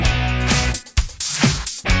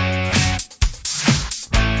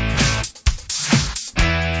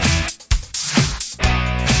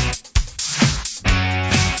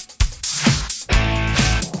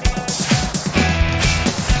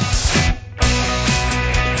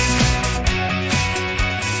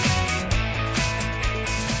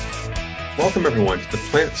Welcome, everyone, to the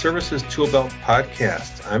Plant Services Toolbelt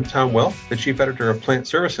podcast. I'm Tom Welp, the Chief Editor of Plant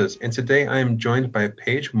Services, and today I am joined by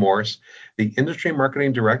Paige Morse, the Industry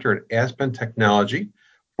Marketing Director at Aspen Technology,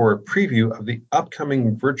 for a preview of the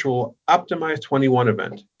upcoming virtual Optimize 21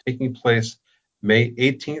 event taking place May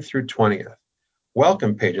 18th through 20th.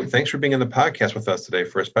 Welcome, Paige, and thanks for being on the podcast with us today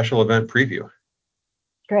for a special event preview.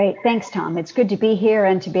 Great. Thanks, Tom. It's good to be here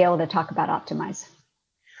and to be able to talk about Optimize.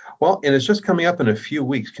 Well, and it's just coming up in a few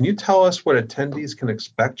weeks. Can you tell us what attendees can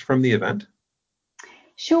expect from the event?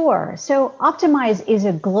 Sure. So Optimize is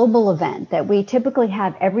a global event that we typically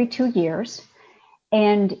have every 2 years,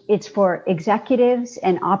 and it's for executives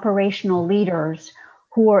and operational leaders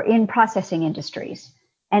who are in processing industries.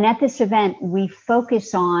 And at this event, we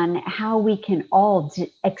focus on how we can all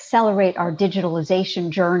accelerate our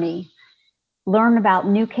digitalization journey, learn about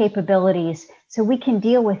new capabilities so we can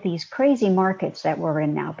deal with these crazy markets that we're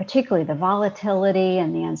in now, particularly the volatility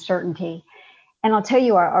and the uncertainty. And I'll tell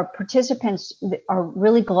you, our participants are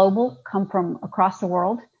really global, come from across the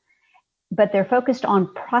world, but they're focused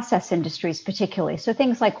on process industries particularly. So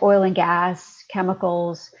things like oil and gas,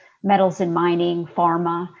 chemicals, metals and mining,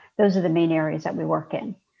 pharma, those are the main areas that we work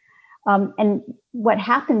in. And what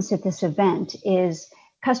happens at this event is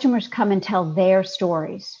customers come and tell their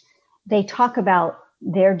stories. They talk about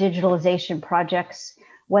their digitalization projects,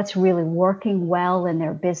 what's really working well in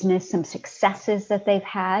their business, some successes that they've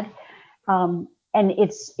had. And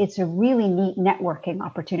it's a really neat networking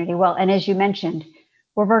opportunity. Well, and as you mentioned,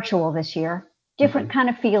 we're virtual this year, different kind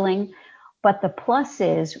of feeling, but the plus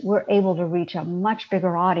is we're able to reach a much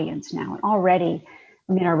bigger audience now. And already,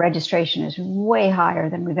 our registration is way higher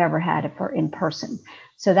than we've ever had for in person.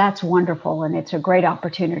 So that's wonderful. And it's a great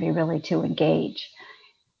opportunity really to engage.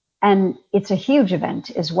 And it's a huge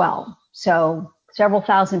event as well. So several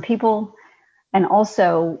thousand people. And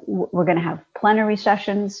also we're going to have plenary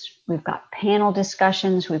sessions. We've got panel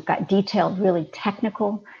discussions. We've got detailed, really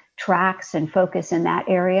technical tracks and focus in that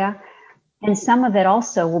area. And some of it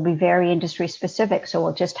also will be very industry specific. So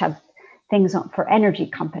we'll just have things for energy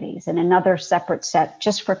companies and another separate set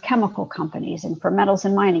just for chemical companies and for metals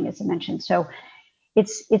and mining, as I mentioned. So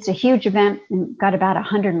it's a huge event and got about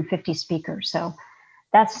 150 speakers. So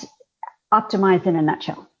that's Optimized in a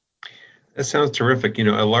nutshell. That sounds terrific. A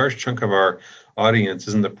large chunk of our audience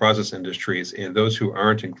is in the process industries, and those who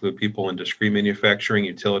aren't include people in discrete manufacturing,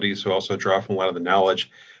 utilities, who also draw from a lot of the knowledge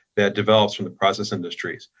that develops from the process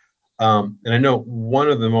industries. And I know one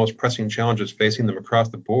of the most pressing challenges facing them across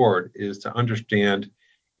the board is to understand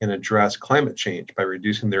and address climate change by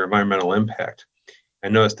reducing their environmental impact. I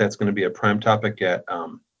noticed that's going to be a prime topic at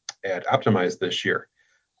Optimize this year.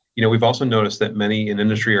 We've also noticed that many in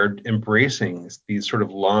industry are embracing these sort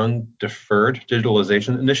of long deferred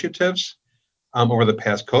digitalization initiatives over the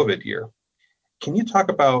past COVID year. Can you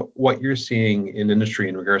talk about what you're seeing in industry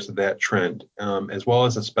in regards to that trend, as well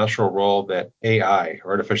as a special role that AI,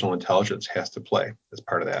 or artificial intelligence, has to play as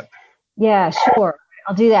part of that? Yeah, sure.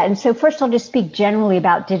 I'll do that. And so first I'll just speak generally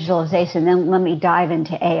about digitalization, then let me dive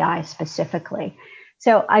into AI specifically.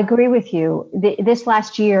 So I agree with you. This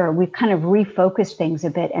last year, we've kind of refocused things a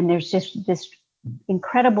bit, and there's just this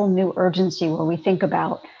incredible new urgency where we think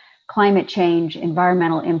about climate change,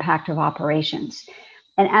 environmental impact of operations.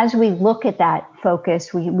 And as we look at that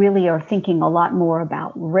focus, we really are thinking a lot more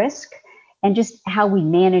about risk and just how we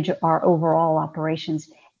manage our overall operations.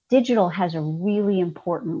 Digital has a really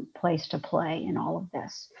important place to play in all of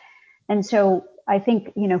this. And so I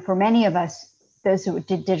think, for many of us, those who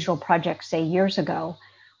did digital projects, say years ago,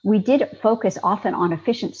 we did focus often on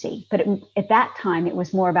efficiency, but at that time it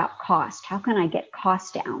was more about cost. How can I get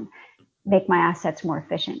costs down, make my assets more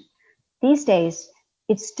efficient? These days,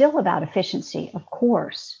 it's still about efficiency, of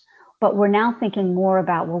course, but we're now thinking more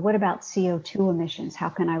about, well, what about CO2 emissions? How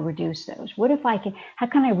can I reduce those? How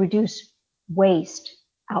can I reduce waste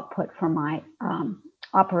output from my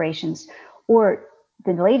operations? Or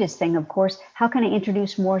the latest thing, of course, how can I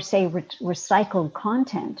introduce more, say, recycled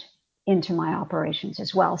content into my operations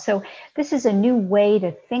as well? So this is a new way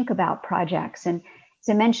to think about projects. And as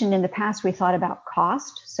I mentioned in the past, we thought about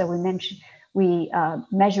cost. So we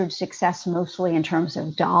measured success mostly in terms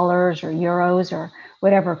of dollars or euros or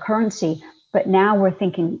whatever currency. But now we're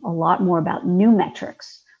thinking a lot more about new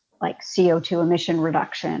metrics like CO2 emission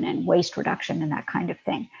reduction and waste reduction and that kind of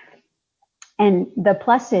thing. And the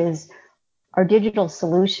plus is, our digital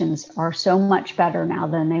solutions are so much better now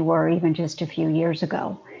than they were even just a few years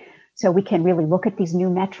ago. So we can really look at these new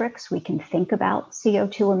metrics. We can think about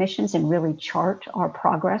CO2 emissions and really chart our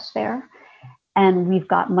progress there. And we've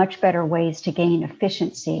got much better ways to gain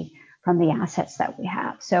efficiency from the assets that we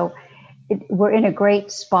have. So we're in a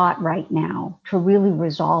great spot right now to really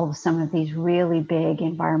resolve some of these really big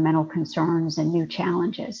environmental concerns and new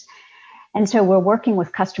challenges. And so we're working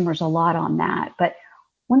with customers a lot on that. But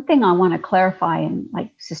one thing I want to clarify in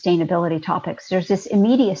like sustainability topics, there's this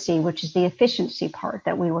immediacy, which is the efficiency part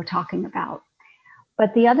that we were talking about.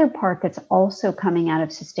 But the other part that's also coming out of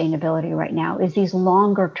sustainability right now is these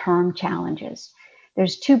longer term challenges.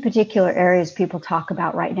 There's two particular areas people talk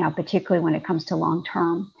about right now, particularly when it comes to long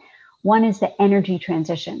term. One is the energy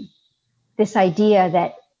transition. This idea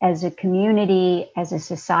that as a community, as a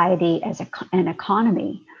society, as an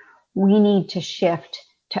economy, we need to shift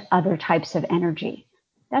to other types of energy.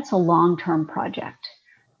 That's a long-term project.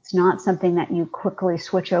 It's not something that you quickly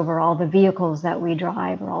switch over all the vehicles that we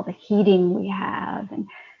drive or all the heating we have and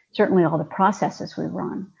certainly all the processes we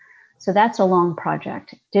run. So that's a long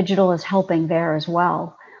project. Digital is helping there as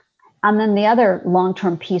well. And then the other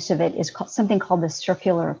long-term piece of it is something called the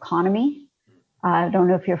circular economy. I don't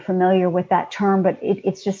know if you're familiar with that term, but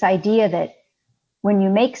it's this idea that when you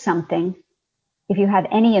make something, if you have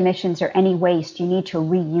any emissions or any waste, you need to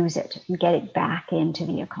reuse it and get it back into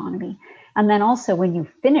the economy. And then also when you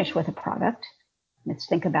finish with a product, let's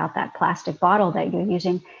think about that plastic bottle that you're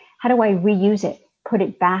using. How do I reuse it, put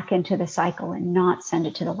it back into the cycle and not send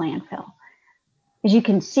it to the landfill? As you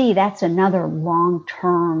can see, that's another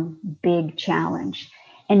long-term big challenge.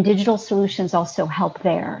 And digital solutions also help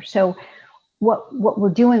there. So what we're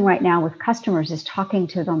doing right now with customers is talking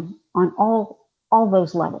to them on all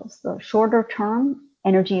those levels, the shorter term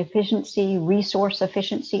energy efficiency, resource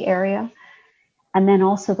efficiency area, and then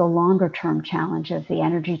also the longer term challenge of the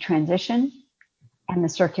energy transition and the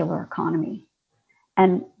circular economy.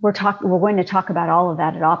 And we're going to talk about all of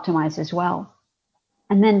that at Optimize as well.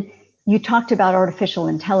 And then you talked about artificial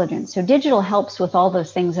intelligence. So digital helps with all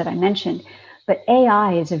those things that I mentioned, but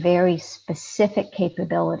AI is a very specific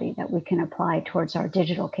capability that we can apply towards our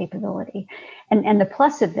digital capability. And the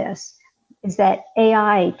plus of this is that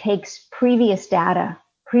AI takes previous data,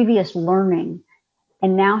 previous learning,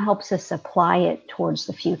 and now helps us apply it towards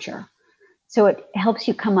the future. So it helps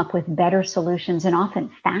you come up with better solutions and often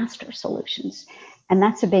faster solutions. And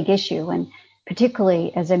that's a big issue. And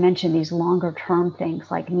particularly, as I mentioned, these longer term things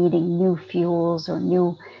like needing new fuels or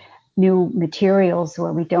new materials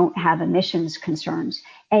where we don't have emissions concerns,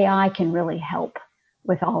 AI can really help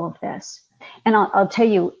with all of this. And I'll tell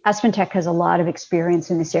you, AspenTech has a lot of experience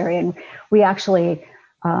in this area, and we actually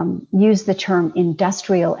use the term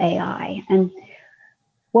industrial AI. And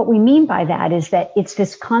what we mean by that is that it's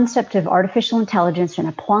this concept of artificial intelligence and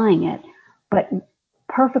applying it, but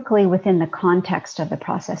perfectly within the context of the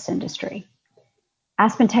process industry.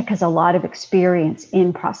 AspenTech has a lot of experience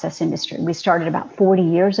in process industry. We started about 40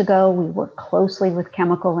 years ago. We work closely with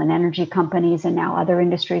chemical and energy companies and now other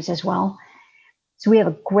industries as well. So we have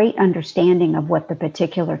a great understanding of what the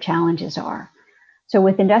particular challenges are. So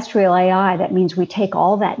with industrial AI, that means we take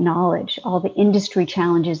all that knowledge, all the industry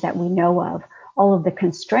challenges that we know of, all of the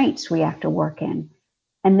constraints we have to work in,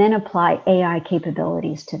 and then apply AI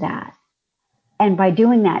capabilities to that. And by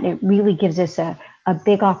doing that, it really gives us a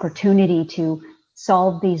big opportunity to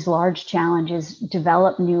solve these large challenges,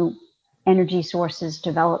 develop new energy sources,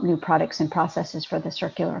 develop new products and processes for the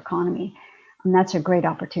circular economy. And that's a great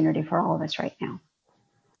opportunity for all of us right now.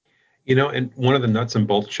 You know, and one of the nuts and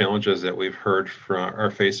bolts challenges that we've heard are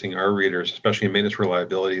facing our readers, especially in maintenance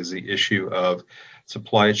reliability, is the issue of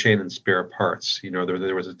supply chain and spare parts. You know,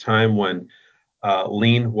 there was a time when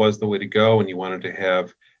lean was the way to go, and you wanted to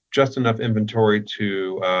have just enough inventory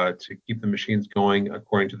to keep the machines going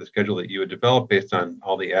according to the schedule that you had developed based on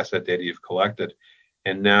all the asset data you've collected.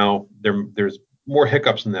 And now there's more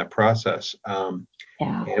hiccups in that process. And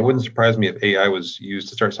it wouldn't surprise me if AI was used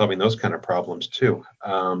to start solving those kind of problems too.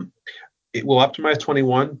 It will Optimize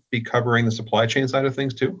 21 be covering the supply chain side of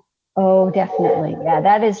things too? Oh, definitely. Yeah,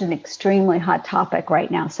 that is an extremely hot topic right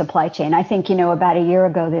now, supply chain. I think, about a year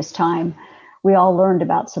ago this time, we all learned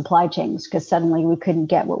about supply chains because suddenly we couldn't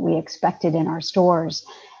get what we expected in our stores.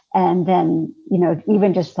 And then,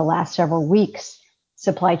 even just the last several weeks,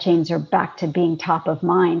 supply chains are back to being top of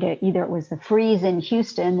mind. Either it was the freeze in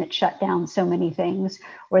Houston that shut down so many things,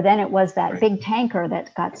 or then it was that big tanker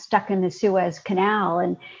that got stuck in the Suez Canal.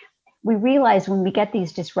 And we realize when we get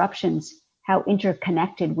these disruptions, how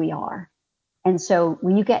interconnected we are. And so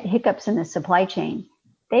when you get hiccups in the supply chain,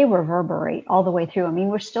 they reverberate all the way through. I mean,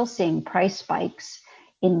 we're still seeing price spikes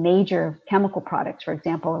in major chemical products, for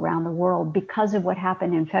example, around the world because of what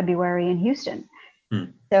happened in February in Houston.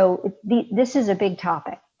 So this is a big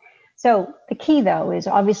topic. So the key, though, is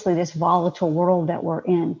obviously this volatile world that we're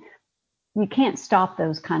in. You can't stop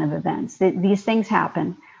those kind of events. These things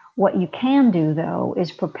happen. What you can do, though,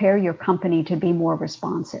 is prepare your company to be more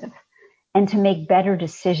responsive and to make better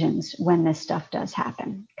decisions when this stuff does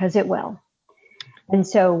happen, because it will. And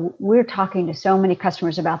so we're talking to so many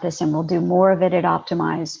customers about this, and we'll do more of it at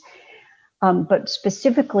Optimize, but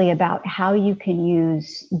specifically about how you can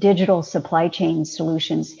use digital supply chain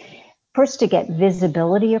solutions, first to get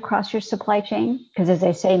visibility across your supply chain, because as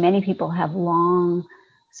I say, many people have long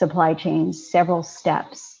supply chains, several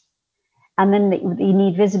steps. And then you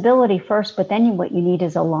need visibility first, but then what you need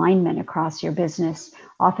is alignment across your business.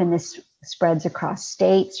 Often this spreads across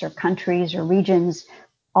states or countries or regions,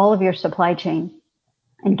 all of your supply chain,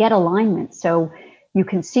 and get alignment so you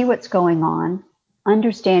can see what's going on,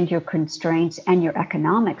 understand your constraints and your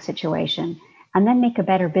economic situation, and then make a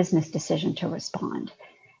better business decision to respond.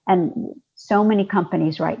 And so many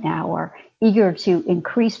companies right now are eager to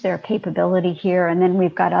increase their capability here. And then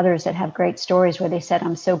we've got others that have great stories where they said,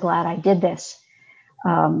 I'm so glad I did this.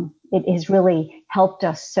 It has really helped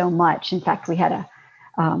us so much. In fact, we had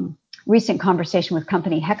a recent conversation with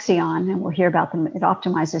company Hexion, and we'll hear about them at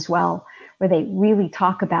Optimize as well, where they really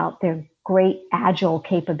talk about their great agile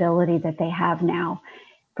capability that they have now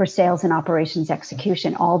for sales and operations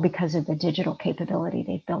execution, all because of the digital capability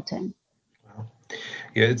they've built in.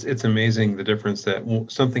 Yeah, it's amazing the difference that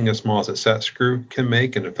something as small as a set screw can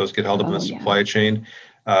make, and if those get held up in the supply chain,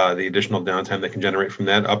 the additional downtime that can generate from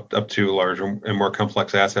that up to larger and more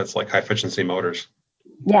complex assets like high efficiency motors.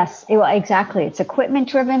 Yes, exactly. It's equipment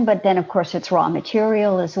driven, but then of course it's raw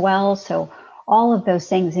material as well. So all of those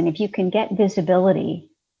things, and if you can get visibility,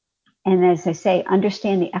 and as I say,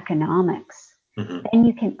 understand the economics, then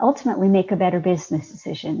you can ultimately make a better business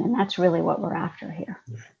decision, and that's really what we're after here.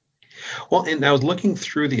 Well, and I was looking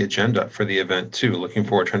through the agenda for the event too, looking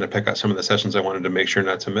forward, trying to pick out some of the sessions I wanted to make sure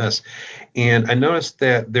not to miss. And I noticed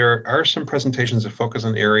that there are some presentations that focus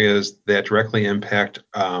on areas that directly impact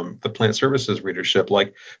the plant services readership,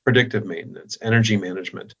 like predictive maintenance, energy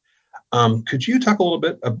management. Could you talk a little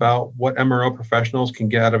bit about what MRO professionals can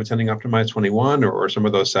get out of attending Optimize 21 or some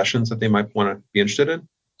of those sessions that they might want to be interested in?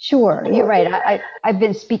 Sure, you're right. I've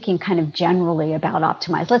been speaking kind of generally about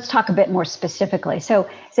Optimize. Let's talk a bit more specifically. So,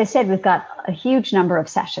 as I said, we've got a huge number of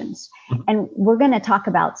sessions, and we're going to talk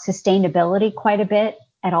about sustainability quite a bit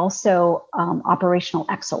and also operational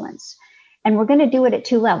excellence. And we're going to do it at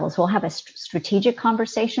two levels. We'll have a strategic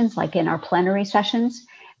conversations like in our plenary sessions,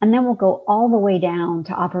 and then we'll go all the way down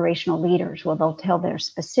to operational leaders where they'll tell their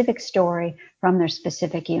specific story from their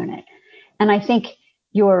specific unit. And I think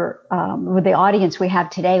with the audience we have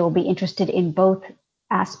today will be interested in both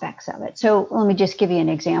aspects of it. So let me just give you an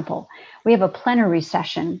example. We have a plenary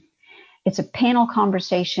session. It's a panel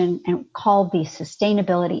conversation and called the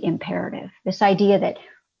sustainability imperative. This idea that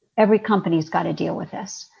every company's got to deal with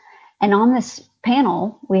this. And on this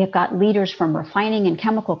panel, we have got leaders from refining and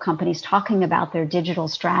chemical companies talking about their digital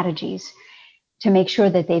strategies to make sure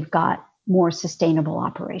that they've got more sustainable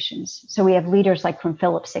operations. So we have leaders like from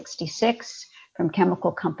Phillips 66, from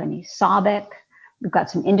chemical company SABIC. We've got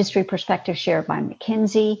some industry perspective shared by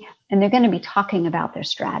McKinsey, and they're going to be talking about their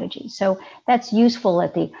strategy. So that's useful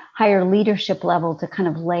at the higher leadership level to kind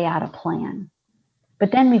of lay out a plan.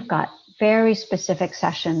 But then we've got very specific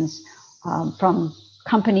sessions from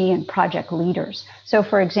company and project leaders. So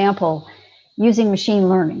for example, using machine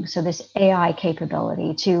learning, so this AI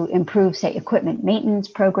capability to improve, say, equipment maintenance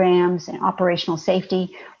programs and operational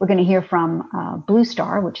safety. We're going to hear from Blue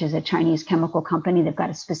Star, which is a Chinese chemical company. They've got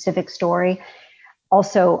a specific story.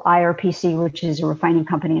 Also, IRPC, which is a refining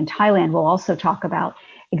company in Thailand, will also talk about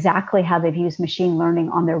exactly how they've used machine learning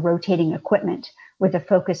on their rotating equipment with a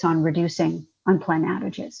focus on reducing unplanned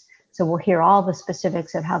outages. So we'll hear all the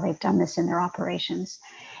specifics of how they've done this in their operations.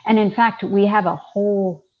 And in fact, we have a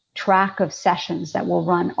whole track of sessions that will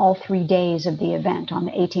run all 3 days of the event on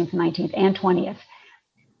the 18th, 19th, and 20th,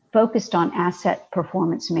 focused on asset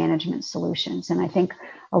performance management solutions. And I think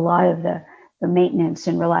a lot of the maintenance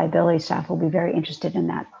and reliability staff will be very interested in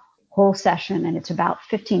that whole session. And it's about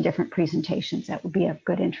 15 different presentations that would be of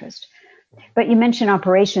good interest. But you mentioned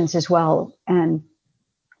operations as well. And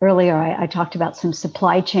earlier I talked about some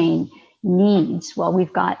supply chain needs. Well,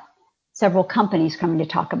 we've got several companies coming to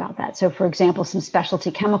talk about that. So for example, some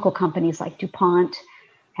specialty chemical companies like DuPont,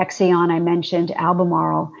 Hexion, I mentioned,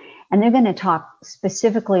 Albemarle, and they're going to talk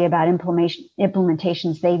specifically about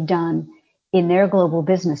implementations they've done in their global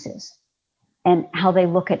businesses and how they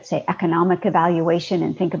look at, say, economic evaluation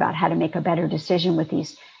and think about how to make a better decision with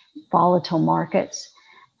these volatile markets.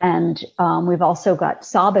 And we've also got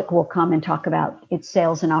SABIC will come and talk about its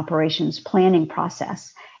sales and operations planning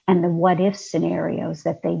process and the what if scenarios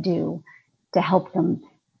that they do to help them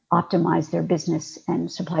optimize their business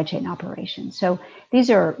and supply chain operations. So these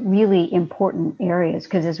are really important areas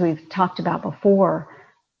because, as we've talked about before,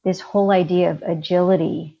 this whole idea of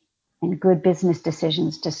agility and good business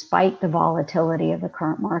decisions despite the volatility of the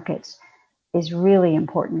current markets is really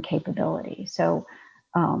important capability. So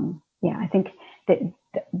I think that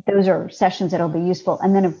those are sessions that'll be useful.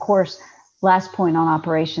 And then, of course, last point on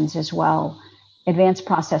operations as well, advanced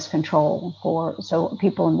process control. So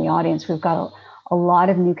people in the audience, we've got a lot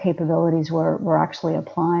of new capabilities where we're actually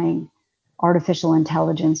applying artificial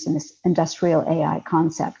intelligence and this industrial AI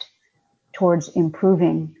concept towards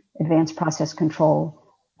improving advanced process control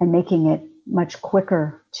and making it much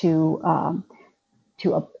quicker to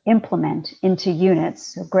implement into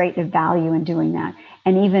units. So great value in doing that,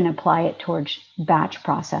 and even apply it towards batch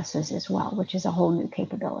processes as well, which is a whole new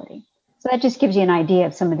capability. So that just gives you an idea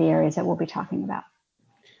of some of the areas that we'll be talking about.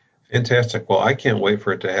 Fantastic. Well, I can't wait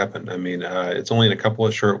for it to happen. I mean, it's only in a couple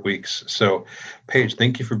of short weeks. So, Paige,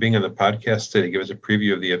 thank you for being on the podcast today to give us a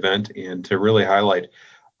preview of the event and to really highlight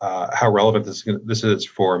how relevant this is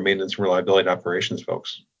for maintenance and reliability operations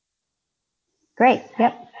folks. Great.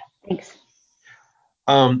 Yep. Thanks.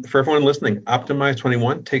 For everyone listening, Optimize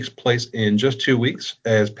 21 takes place in just 2 weeks,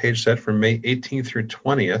 as Paige said, from May 18th through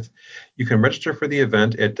 20th. You can register for the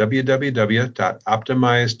event at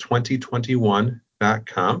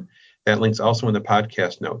www.optimize2021.com. That link's also in the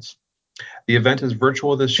podcast notes. The event is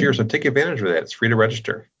virtual this year, so take advantage of that. It's free to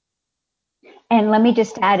register. And let me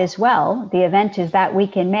just add as well, the event is that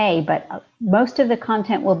week in May, but most of the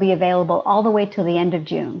content will be available all the way till the end of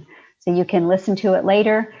June. So you can listen to it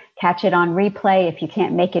later, catch it on replay if you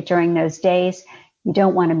can't make it during those days. You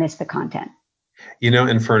don't want to miss the content.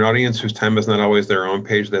 And for an audience whose time is not always their own,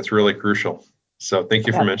 Paige, that's really crucial. So thank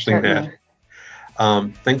you for mentioning that.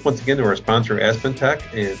 Thanks once again to our sponsor, AspenTech,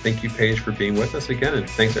 and thank you, Paige, for being with us again, and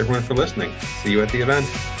thanks everyone for listening. See you at the event.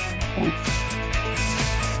 Thanks.